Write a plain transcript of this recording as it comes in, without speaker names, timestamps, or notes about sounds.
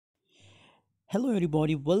Hello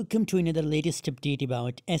everybody, welcome to another latest update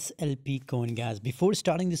about SLP coin guys. Before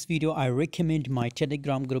starting this video, I recommend my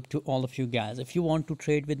Telegram group to all of you guys. If you want to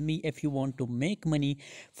trade with me, if you want to make money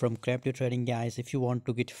from crypto trading guys, if you want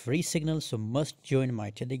to get free signals, so must join my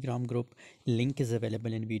Telegram group. Link is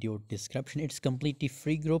available in video description. It's completely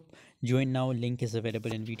free group. Join now, link is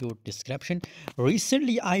available in video description.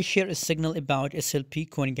 Recently I shared a signal about SLP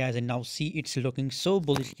coin guys, and now see it's looking so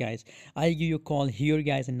bullish guys. I'll give you a call here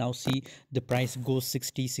guys, and now see the price goes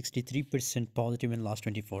 63% positive in last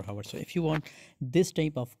 24 hours. So if you want this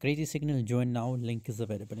type of crazy signal, join now, link is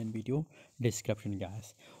available in video description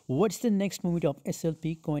guys. What's the next movement of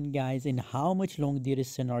SLP coin guys, and how much long there is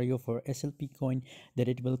scenario for SLP coin that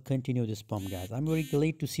it will continue this pump guys? I'm very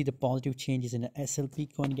glad to see the positive changes in the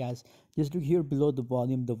SLP coin guys. Just look here below the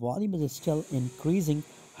volume is still increasing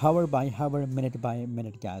hour by hour, minute by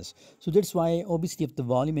minute guys. So that's why obviously if the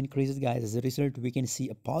volume increases guys, as a result we can see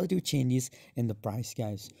a positive changes in the price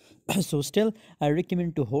guys. So still I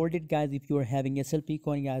recommend to hold it guys. If you are having SLP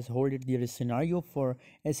coin guys, hold it. There is scenario for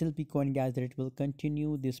SLP coin guys that it will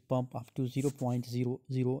continue this pump up to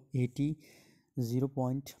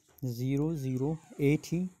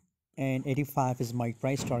 0.0080 and 85 is my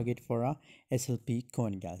price target for a SLP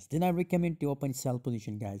coin guys. Then I recommend to open sell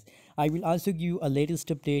position guys. I will also give you a latest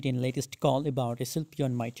update and latest call about SLP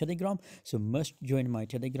on my Telegram, so must join my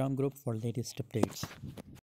Telegram group for latest updates.